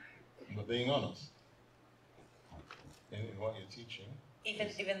 But being honest in what you're teaching.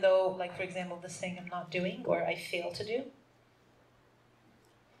 Even though, like, for example, this thing I'm not doing or I fail to do?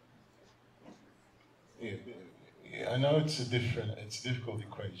 Yeah, I know it's a difficult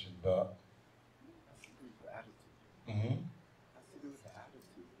equation, but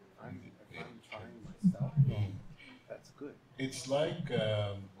That's good. It's like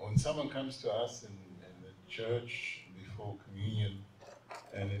when someone comes to us in the church before communion,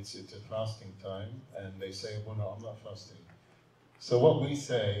 and it's a fasting time, and they say, "Well, no, I'm not fasting." So what we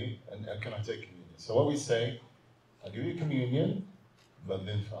say, and can I take communion? So what we say, I'll give you communion, but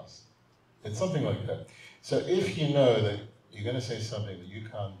then fast. It's something like that. So if you know that you're going to say something that you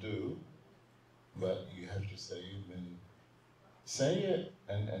can't do, but you have to say, then say it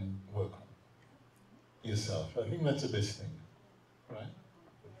and work on it yourself. I think that's the best thing, right?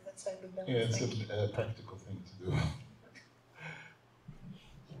 That's a good balance. Yeah, it's a practical thing to do.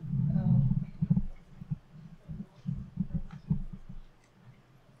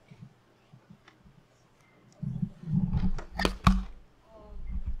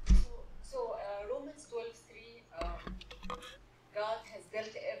 Romans 12:3, God has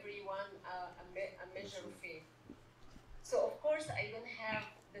dealt everyone a measure of faith. So of course I don't have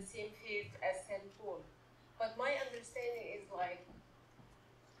the same faith as St. Paul, but my understanding is like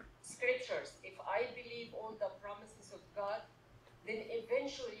scriptures. If I believe all the promises of God, then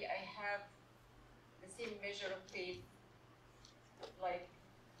eventually I have the same measure of faith like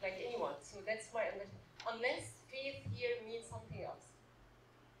anyone. So that's my understanding. Unless faith here means something else.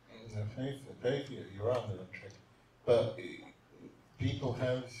 Faith, you're on the right track. But people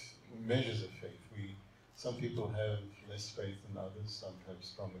have measures of faith. Some people have less faith than others. Some have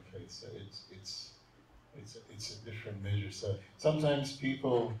stronger faith. So it's a different measure. So sometimes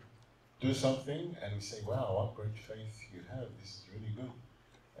people do something and we say, "Wow, what great faith you have! This is really good,"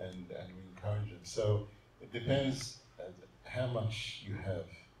 and we encourage them. So it depends how much you have.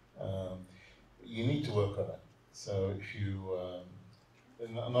 You need to work on it. So if you they're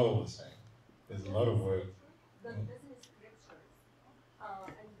not all the same. There's a lot of work. But doesn't scriptures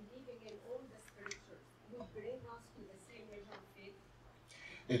and believing in all the scriptures will bring us to the same measure of faith?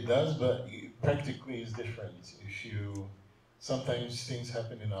 It does, but practically it's different. Sometimes things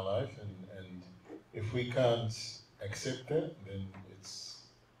happen in our life, and if we can't accept it, then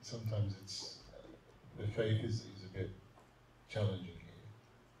sometimes the faith is a bit challenging here.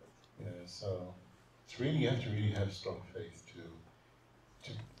 Yeah, so you have to really have strong faith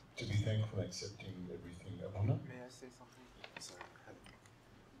to be thankful and accepting everything. Abuna? May I say something? Sorry.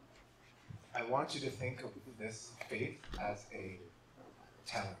 I want you to think of this faith as a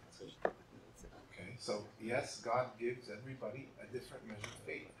talent. Okay, so yes, God gives everybody a different measure of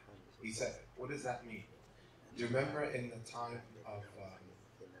faith. He said it. What does that mean? Do you remember in the time of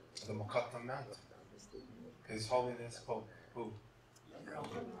the Muqattam Mountain? His Holiness Pope, who?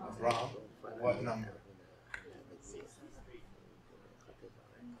 Abraham. What number?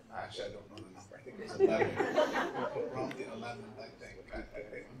 Actually, I don't know the number. I think it's 11. Around the 11th, I think. I'm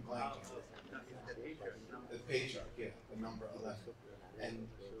blanking. The patriarch, yeah, the number 11.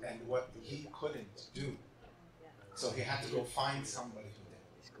 And what he couldn't do. So he had to go find somebody who did.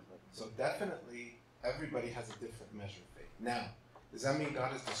 So definitely, everybody has a different measure of faith. Now, does that mean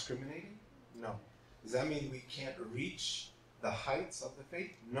God is discriminating? No. Does that mean we can't reach the heights of the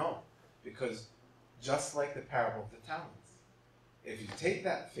faith? No. Because just like the parable of the talents, if you take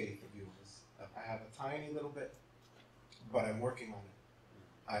that faith of yours, I have a tiny little bit, but I'm working on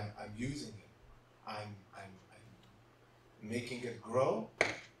it. I'm using it. I'm making it grow.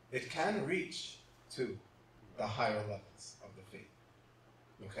 It can reach to the higher levels of the faith.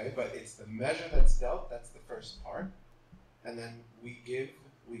 Okay, but it's the measure that's dealt. That's the first part, and then we give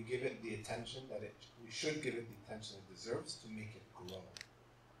it the attention that we should give it the attention it deserves to make it grow.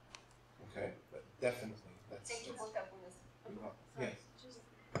 Okay, but definitely that's. Thank you, Yes. Just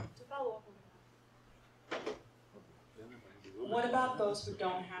to follow up on that. What about those who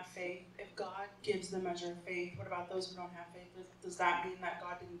don't have faith? If God gives them a measure of faith, what about those who don't have faith? Does that mean that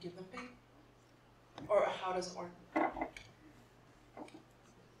God didn't give them faith? Or how does it work?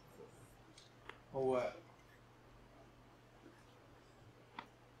 Well,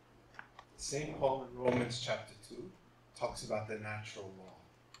 St. Paul in Romans chapter 2 talks about the natural law.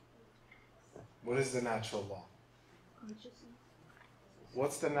 What is the natural law?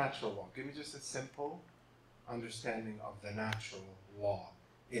 What's the natural law? Give me just a simple understanding of the natural law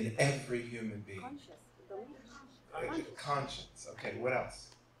in every human being. Conscience. Okay, what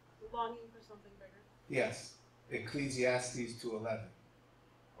else? Longing for something bigger. Yes. Ecclesiastes 2:11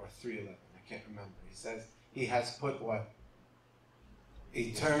 or 3:11. I can't remember. He says he has put what?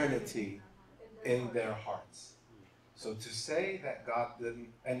 Eternity in their hearts. So to say that God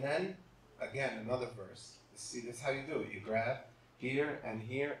didn't, and then again another verse. See, this is how you do it. You grab here and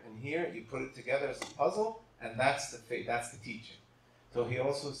here and here, you put it together as a puzzle, and that's the faith, that's the teaching. So he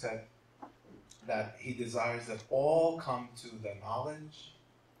also said that he desires that all come to the knowledge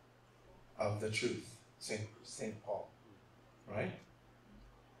of the truth. St. Paul, right?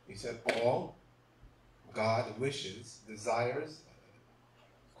 He said all God wishes, desires,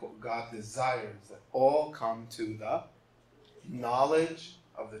 God desires that all come to the knowledge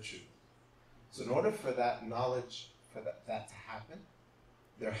of the truth. So in order for that knowledge, for that to happen,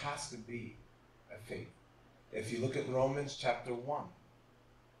 there has to be a faith. If you look at Romans chapter 1,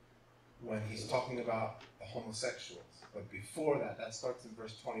 when he's talking about the homosexuals, but before that, that starts in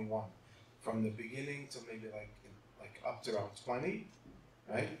verse 21. From the beginning to maybe like up to around 20,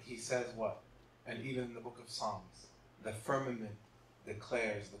 right? He says what? And even in the book of Psalms, the firmament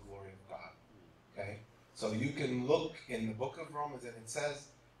declares the glory of God. Okay? So you can look in the book of Romans and it says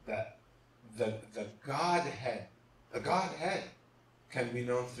that the Godhead can be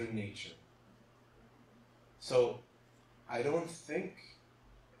known through nature. So I don't think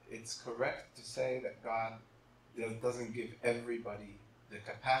it's correct to say that God doesn't give everybody the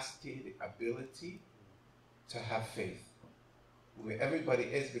capacity, the ability to have faith. Everybody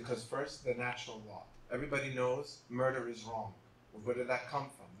is, because first, the natural law. Everybody knows murder is wrong. Where did that come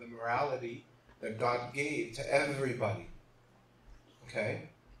from? The morality that God gave to everybody. Okay?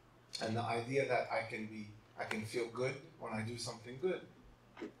 And the idea that I can feel good when I do something good.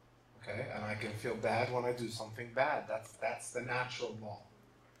 Okay? And I can feel bad when I do something bad. That's the natural law.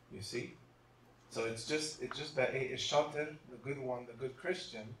 You see? So it's just that a shatir, the good one, the good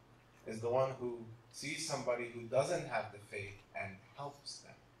Christian, is the one who sees somebody who doesn't have the faith and helps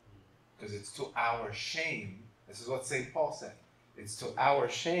them. Because it's to our shame, this is what St. Paul said, it's to our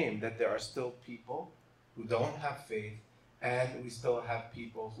shame that there are still people who don't have faith, and we still have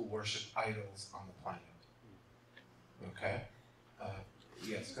people who worship idols on the planet. Okay?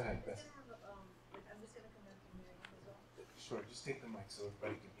 Yes, go ahead, Beth. Sure, just take the mic so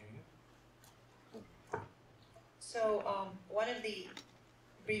everybody can hear you. So one of the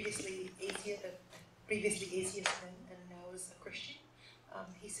previously atheist men and now is a Christian,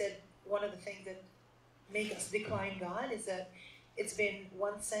 he said one of the things that make us decline God is that it's been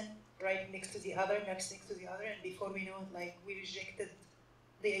one sin right next to the other, next to the other, and before we know it, like, we rejected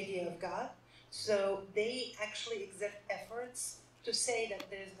the idea of God. So they actually exert efforts to say that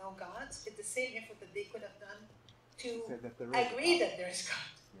there is no God. It's the same effort that they could have done to agree that there is God.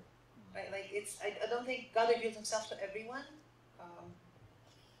 Right? Like, I don't think God reveals himself to everyone.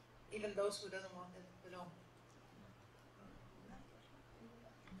 even those who doesn't want them to know.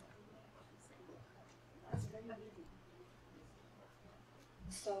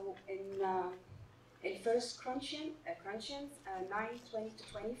 So in First Corinthians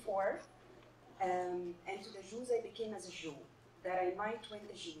 9:20-24, and to the Jews I became as a Jew, that I might win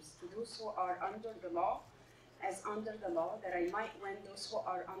the Jews. To those who are under the law, as under the law, that I might win those who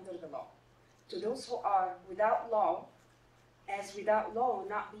are under the law. To those who are without law, as without law,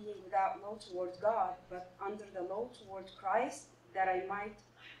 not being without law toward God, but under the law toward Christ, that I might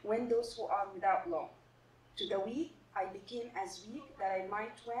win those who are without law. To the weak, I became as weak, that I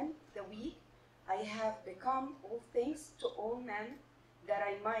might win the weak. I have become all things to all men, that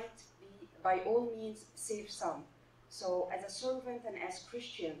I might be by all means save some. So as a servant and as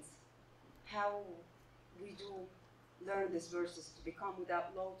Christians, how we do learn these verses to become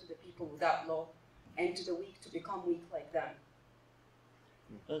without law to the people without law, and to the weak to become weak like them.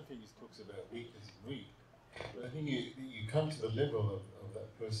 I don't think he talks about weak as weak, but I think you come to the level of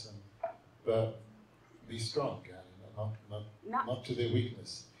that person, but be strong, not to their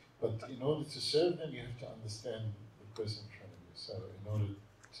weakness. But in order to serve them, you have to understand the person in front of you. So in order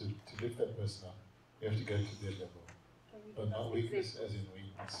to lift that person up, you have to go to their level, but not weakness as in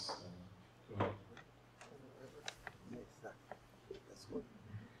weakness.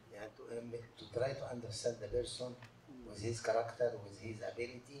 Yeah, to try to understand the person with his character, with his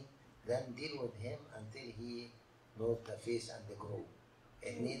ability, then deal with him until he knows the face and the grow.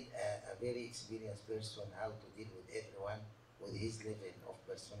 It needs a very experienced person how to deal with everyone with his level of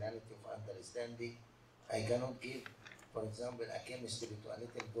personality, of understanding. I cannot give, for example, a chemistry to a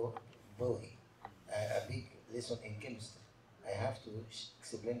little boy, a big lesson in chemistry. I have to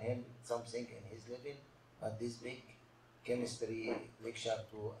explain him something in his level, but this big chemistry lecture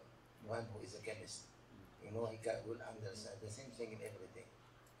to one who is a chemist, he will understand the same thing in everything.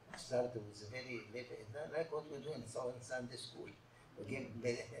 Start with a very level, like what we do in Sunday school. We give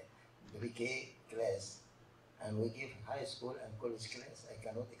pre-K class, and we give high school and college class. I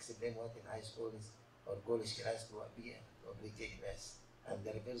cannot explain what in high school is or college class to a PM or pre-K class, and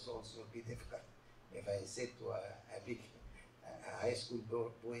the reverse also will be difficult. If I say to a big high school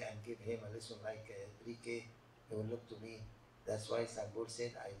boy and give him a lesson like pre-K, he will look to me. That's why St. Paul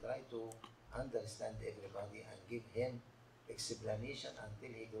said, I try to understand everybody and give him explanation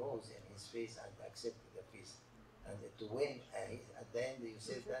until he grows in his face and accept the face. And to win, at the end you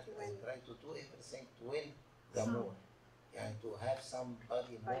said that I try to do everything to win the more, and to have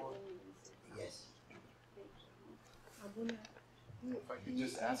somebody more. Yes. He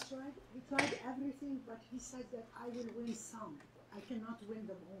tried everything, but he said that I will win some. I cannot win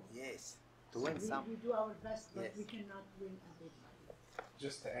them all. Yes, to win some. We do our best, but yes. We cannot win everybody.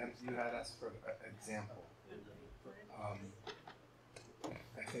 Just to answer, you had asked for an example.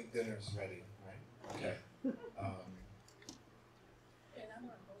 I think dinner's ready, right? Okay.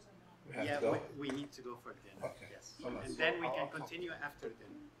 We have to go? we need to go for dinner. Okay. Yes. And then we can continue after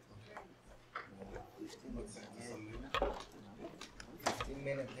dinner. 15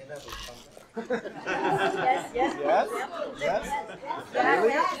 minutes dinner will come Yes. Yes.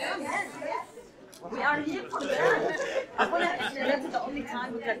 We are here for that. That's the only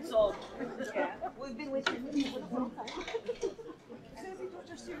time we can talk. Yeah. We've been waiting for you for a long time.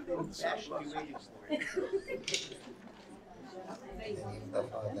 Actually waiting for it. In the name of the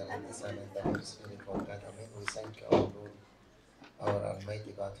Father, and the Son, and the Holy Spirit, one God, amen. We thank you, our Lord, our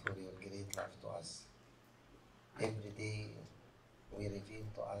Almighty God, for your great love to us. Every day we reveal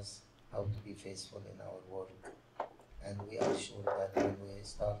to us how to be faithful in our work. And we are sure that when we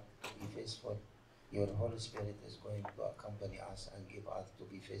start to be faithful, your Holy Spirit is going to accompany us and give us to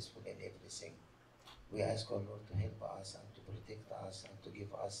be faithful in everything. We ask our Lord to help us and to protect us and to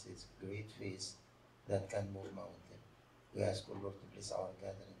give us this great faith that can move mountains. We ask our Lord to bless our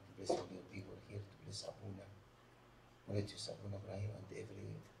gathering, to bless all your people here, to bless Abuna, Mauritius, Abuna Ibrahim, and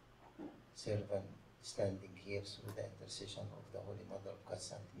every servant standing here through the intercession of the Holy Mother of God,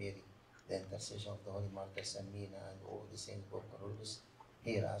 Saint Mary, the intercession of the Holy Martyrs and Mina, and all the saints of Carolus.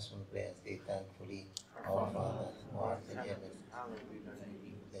 Hear us when we pray and say thankfully, Our Father, who art in heaven,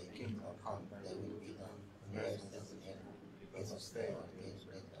 thy kingdom come, thy will be done, on earth as in heaven. Give us day our daily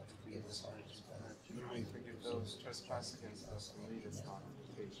bread, and forgive us our trespasses. We forgive those who trespass against us, and lead us not into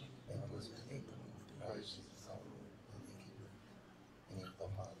temptation. Christ is our Lord, and the name of the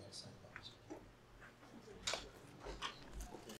Father, Son,